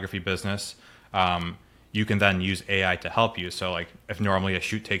photography business, you can then use AI to help you. So like if normally a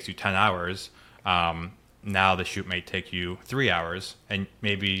shoot takes you 10 hours, now the shoot may take you 3 hours, and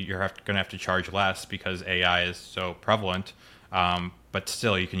maybe you're going to have to charge less because AI is so prevalent. But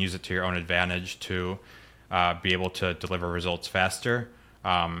still, you can use it to your own advantage to be able to deliver results faster,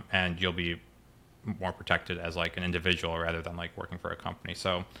 and you'll be more protected as like an individual rather than like working for a company.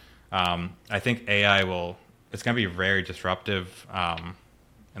 So I think it's going to be very disruptive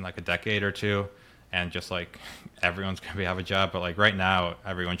in like a decade or two, and just like everyone's going to have a job. But like right now,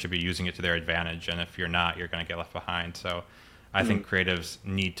 everyone should be using it to their advantage, and if you're not, you're going to get left behind. So I think creatives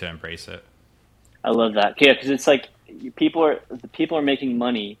need to embrace it. I love that. Yeah, because it's like people are making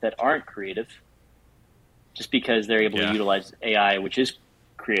money that aren't creative just because they're able to utilize AI, which is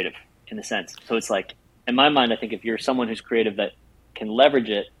creative in a sense. So it's like, in my mind, I think if you're someone who's creative that can leverage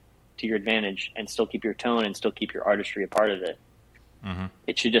it to your advantage and still keep your tone and still keep your artistry a part of it,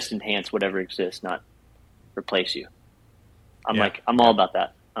 it should just enhance whatever exists, not replace you. I'm all about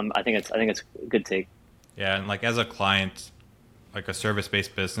that. I think it's a good take. Yeah, and like as a client, like a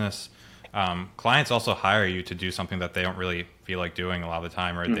service-based business, clients also hire you to do something that they don't really feel like doing a lot of the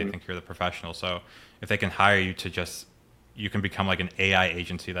time, or they think you're the professional. So if they can hire you you can become like an AI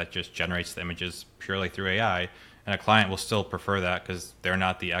agency that just generates the images purely through AI, and a client will still prefer that because they're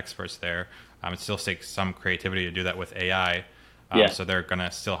not the experts there. It still takes some creativity to do that with AI. So they're going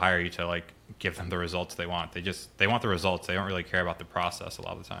to still hire you to like give them the results they want. They want the results. They don't really care about the process a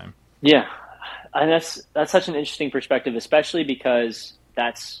lot of the time. Yeah. And that's such an interesting perspective, especially because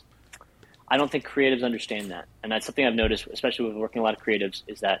I don't think creatives understand that. And that's something I've noticed, especially with working a lot of creatives,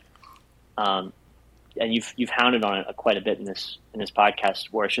 is that, and you've hounded on it quite a bit in this podcast,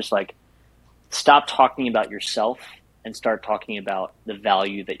 where it's just like, stop talking about yourself and start talking about the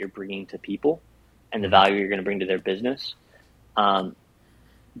value that you're bringing to people and the value you're going to bring to their business.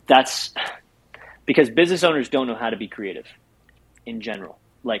 That's because business owners don't know how to be creative in general.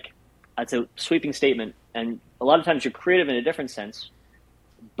 Like, that's a sweeping statement. And a lot of times you're creative in a different sense,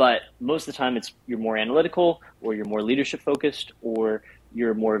 but most of the time you're more analytical, or you're more leadership focused, or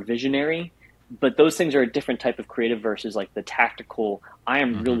you're more visionary. But those things are a different type of creative versus like the tactical, I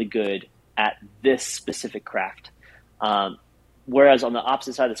am Mm-hmm. really good at this specific craft. Whereas on the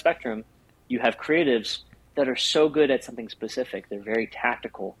opposite side of the spectrum, you have creatives that are so good at something specific. They're very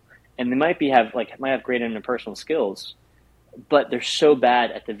tactical, and they might have great interpersonal skills, but they're so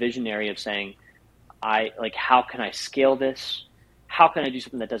bad at the visionary of saying, I like, how can I scale this? How can I do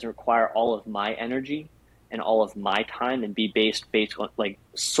something that doesn't require all of my energy and all of my time, and be based on, like,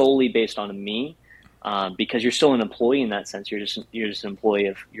 solely based on me? Because you're still an employee in that sense. You're just an employee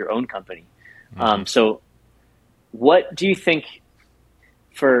of your own company. Mm-hmm. So what do you think,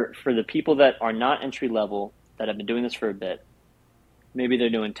 for the people that are not entry level, that have been doing this for a bit, maybe they're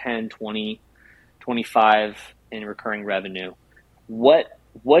doing 10, 20, 25 in recurring revenue, what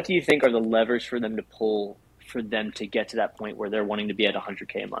do you think are the levers for them to pull, for them to get to that point where they're wanting to be at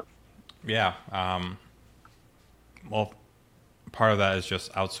 100K a month? Yeah. Well, part of that is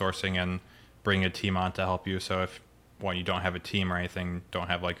just outsourcing and bringing a team on to help you. So if when you don't have a team or anything, don't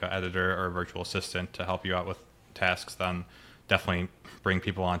have like an editor or a virtual assistant to help you out with tasks, then definitely bring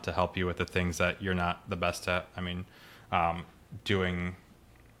people on to help you with the things that you're not the best at. I mean, doing,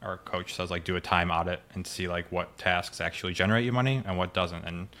 our coach says, like, do a time audit and see like what tasks actually generate you money and what doesn't.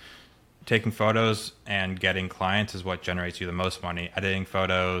 And taking photos and getting clients is what generates you the most money. Editing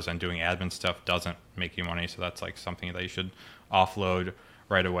photos and doing admin stuff doesn't make you money. So that's like something that you should offload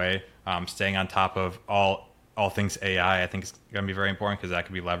right away. Staying on top of all things AI, I think is going to be very important, because that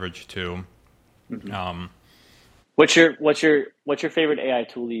could be leveraged too. Mm-hmm. Um, What's your favorite AI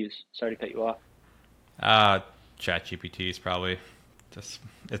tool to use? Sorry to cut you off. uh, Chat GPT is probably just,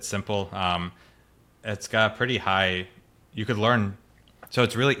 it's simple. It's got pretty high, you could learn. So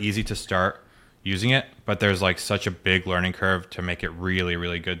it's really easy to start using it, but there's like such a big learning curve to make it really,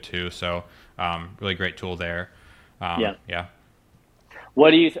 really good too. So really great tool there. Yeah. Yeah.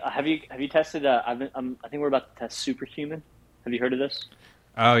 What do you have you tested? I think we're about to test Superhuman. Have you heard of this?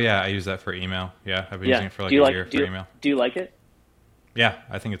 Oh yeah, I use that for email. Yeah, I've been using Yeah. it for like Do a you year like for email. do you like it? Yeah,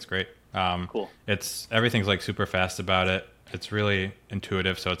 I think it's great. Cool. It's everything's like super fast about it. It's really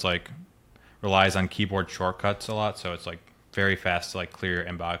intuitive, so it's like relies on keyboard shortcuts a lot. So it's like very fast to like clear your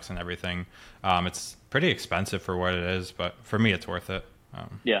inbox and everything. It's pretty expensive for what it is, but for me, it's worth it.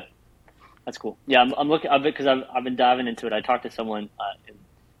 Yeah. That's cool. Yeah, I'm looking because I've been diving into it. I talked to someone.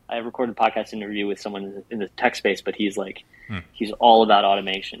 I recorded a podcast interview with someone in the tech space, but he's all about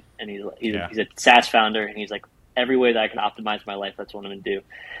automation, and Yeah. he's a SaaS founder, and he's like, every way that I can optimize my life, that's what I'm going to do.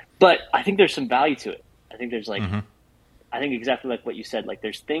 But I think there's some value to it. I think there's like, Hmm. I think exactly like what you said. Like,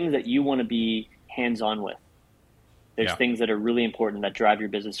 there's things that you want to be hands on with. There's Yeah. things that are really important that drive your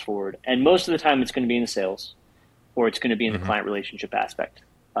business forward, and most of the time, it's going to be in the sales, or it's going to be in the Hmm. client relationship aspect,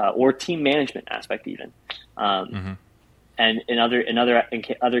 or team management aspect even. Hmm. And in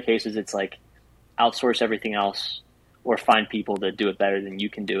other cases, it's like, outsource everything else, or find people that do it better than you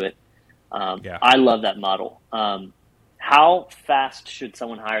can do it. Yeah. I love that model. How fast should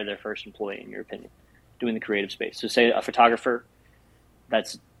someone hire their first employee, in your opinion, doing the creative space? So say a photographer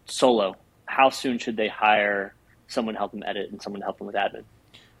that's solo, how soon should they hire someone to help them edit and someone to help them with admin?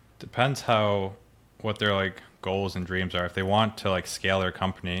 Depends what their like goals and dreams are. If they want to like scale their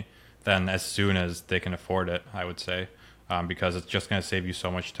company, then as soon as they can afford it, I would say, because it's just going to save you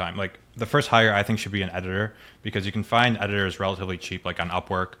so much time. Like the first hire, I think, should be an editor, because you can find editors relatively cheap, like on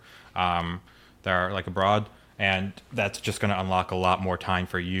Upwork. That are like abroad, and that's just going to unlock a lot more time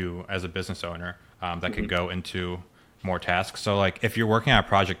for you as a business owner, that Mm-hmm. could go into more tasks. So like if you're working on a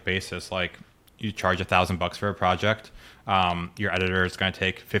project basis, like you charge $1,000 for a project, your editor is going to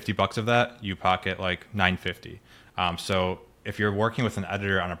take $50 of that. You pocket like 950. So if you're working with an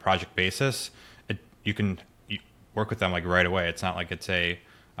editor on a project basis, you work with them like right away. It's not like it's a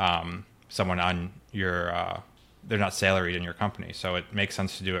someone on your they're not salaried in your company, so it makes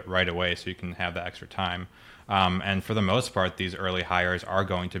sense to do it right away so you can have that extra time. And for the most part, these early hires are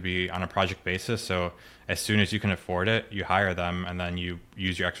going to be on a project basis. So as soon as you can afford it, you hire them, and then you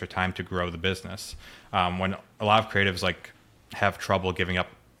use your extra time to grow the business. When a lot of creatives like have trouble giving up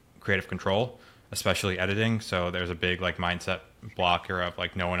creative control, especially editing, so there's a big like mindset blocker of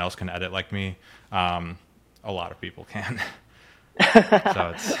like no one else can edit like me. A lot of people can.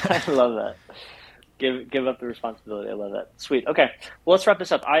 So it's I love that. Give up the responsibility. I love that. Sweet. Okay. Well, let's wrap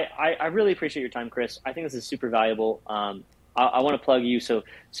this up. I really appreciate your time, Chris. I think this is super valuable. I want to plug you. So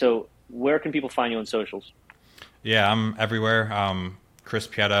where can people find you on socials? Yeah, I'm everywhere. Chris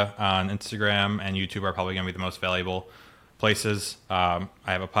Pieta on Instagram and YouTube are probably going to be the most valuable places. I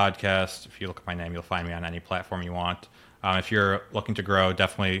have a podcast. If you look at my name, you'll find me on any platform you want. If you're looking to grow,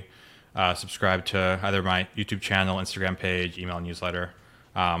 definitely subscribe to either my YouTube channel, Instagram page, email newsletter.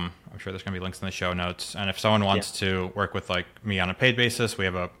 I'm sure there's going to be links in the show notes. And if someone wants to work with like me on a paid basis, we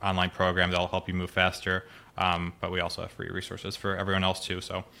have an online program that'll help you move faster. But we also have free resources for everyone else too.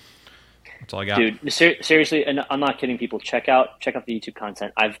 So that's all I got. Dude, seriously, and I'm not kidding people. Check out the YouTube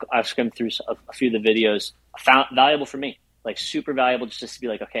content. I've skimmed through a few of the videos. Found valuable for me, like super valuable, just to be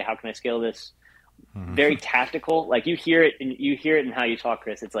like, okay, how can I scale this? Mm-hmm. Very tactical. Like you hear it in how you talk,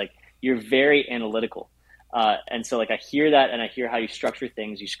 Chris. It's like you're very analytical. And so like I hear that, and I hear how you structure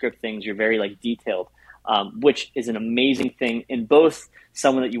things, you script things, you're very like detailed, which is an amazing thing in both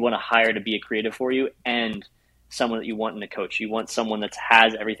someone that you want to hire to be a creative for you and someone that you want in a coach. You want someone that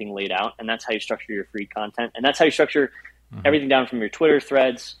has everything laid out, and that's how you structure your free content. And that's how you structure everything down from your Twitter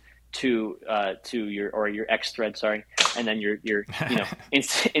threads to your X thread, sorry. And then your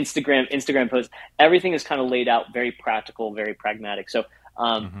Instagram posts. Everything is kind of laid out, very practical, very pragmatic. So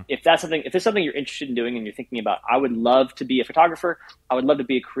if there's something you're interested in doing and you're thinking about, I would love to be a photographer. I would love to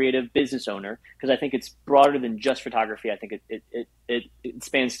be a creative business owner, because I think it's broader than just photography. I think it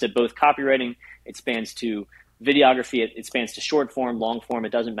spans to both copywriting, it spans to videography, it spans to short form, long form.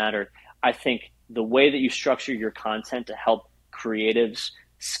 It doesn't matter. I think the way that you structure your content to help creatives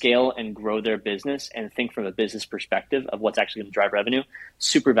scale and grow their business and think from a business perspective of what's actually going to drive revenue,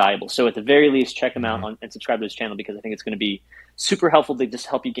 super valuable. So at the very least, check them out and subscribe to this channel, because I think it's going to be super helpful to just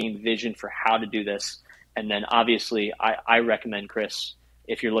help you gain vision for how to do this. And then obviously I recommend, Chris,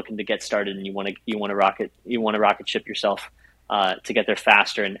 if you're looking to get started and you want to rocket ship yourself to get there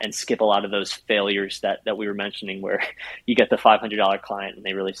faster and skip a lot of those failures that we were mentioning, where you get the $500 client and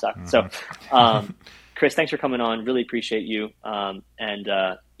they really suck. So Chris, thanks for coming on. Really appreciate you. And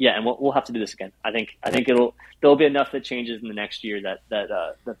we'll have to do this again. I think there'll be enough that changes in the next year that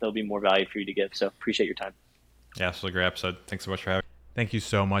there'll be more value for you to give. So appreciate your time. Yeah, this was a great episode. Thanks so much for having me. Thank you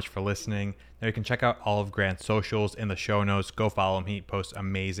so much for listening. Now you can check out all of Grant's socials in the show notes. Go follow him. He posts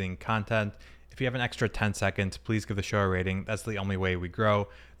amazing content. If you have an extra 10 seconds, please give the show a rating. That's the only way we grow,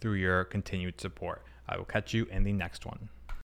 through your continued support. I will catch you in the next one.